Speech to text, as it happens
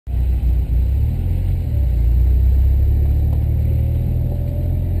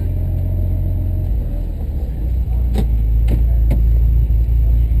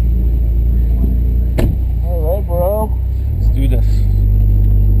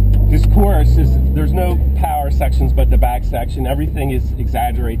course, there's no power sections but the back section. Everything is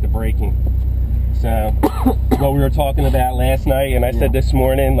exaggerate the braking. So, what we were talking about last night, and I said this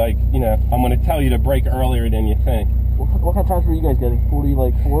morning, like, you know, I'm going to tell you to brake earlier than you think. What kind of times were you guys getting? 40,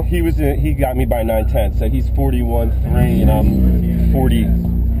 like 4? He got me by 9/10, so he's 41.3 and I'm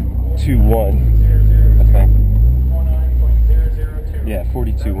 42.1, I think. Yeah,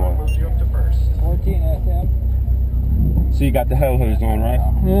 42.1. 14 FM. So you got the hose on, right?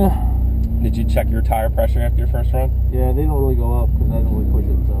 Yeah. Did you check your tire pressure after your first run? Yeah, they don't really go up because I don't really push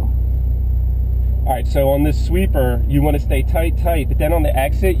it, so. Alright, so on this sweeper, you want to stay tight, but then on the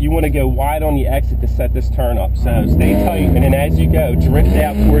exit, you want to go wide on the exit to set this turn up. So stay tight, and then as you go, drift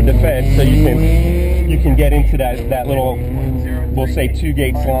out toward the fence so you can get into that little, we'll say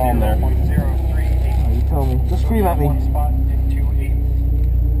 2-gate slalom there. Oh, you tell me. Just scream at me.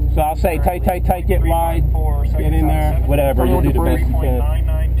 So I'll say tight, get wide, get in there, whatever, you'll do the best you can.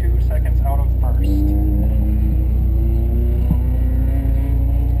 992 seconds out of first.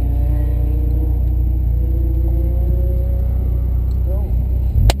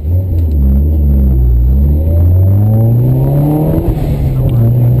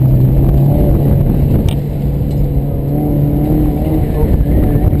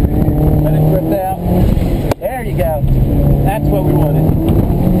 That's what we wanted.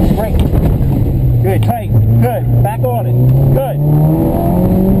 Brake. Good, tight. Good. Back on it. Good.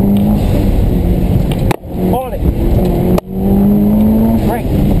 On it.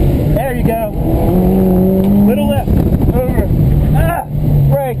 Brake. There you go. Little lift. Over. Ah!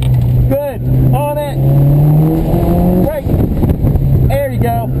 Brake. Good. On it. Brake. There you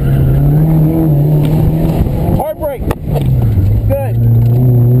go. Hard brake. Good.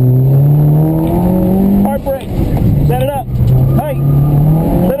 Hard brake. Set it up. Tight.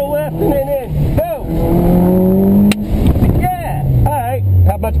 Little left and then in. Go. Yeah. Alright.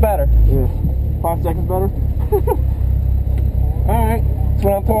 How much better? Yeah. 5 seconds better? Alright. That's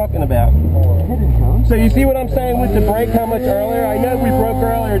what I'm talking about. So you see what I'm saying with the brake, how much earlier? I know we broke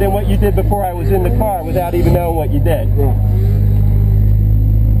earlier than what you did before I was in the car without even knowing what you did. Yeah.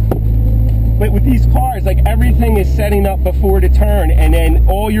 But with these cars, like, everything is setting up before the turn, and then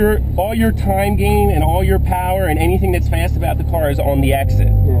all your time gain and all your power and anything that's fast about the car is on the exit.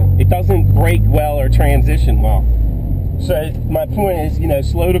 Yeah. It doesn't brake well or transition well. So my point is, you know,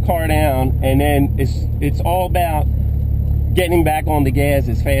 slow the car down, and then it's all about getting back on the gas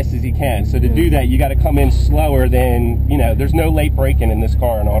as fast as you can. So to do that, you got to come in slower than, you know, there's no late braking in this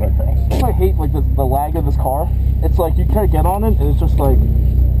car in autocross. I hate, like, the lag of this car. It's like you try to get on it, and it's just like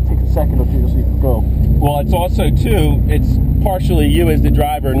takes a second or two just so you can go. Well, it's also, too, it's partially you as the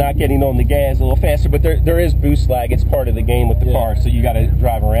driver not getting on the gas a little faster, but there is boost lag. It's part of the game with the car, so you got to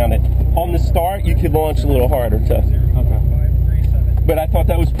drive around it. On the start, you could launch a little harder, too. Okay. But I thought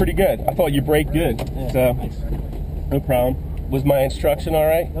that was pretty good. I thought you braked good. Yeah, so, thanks. no problem. Was my instruction all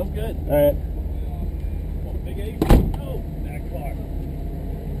right? That was good. All right. Big A. Oh, back clock.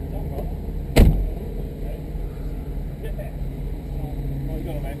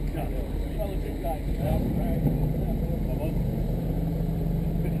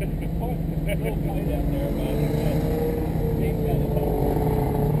 Little tight out there, but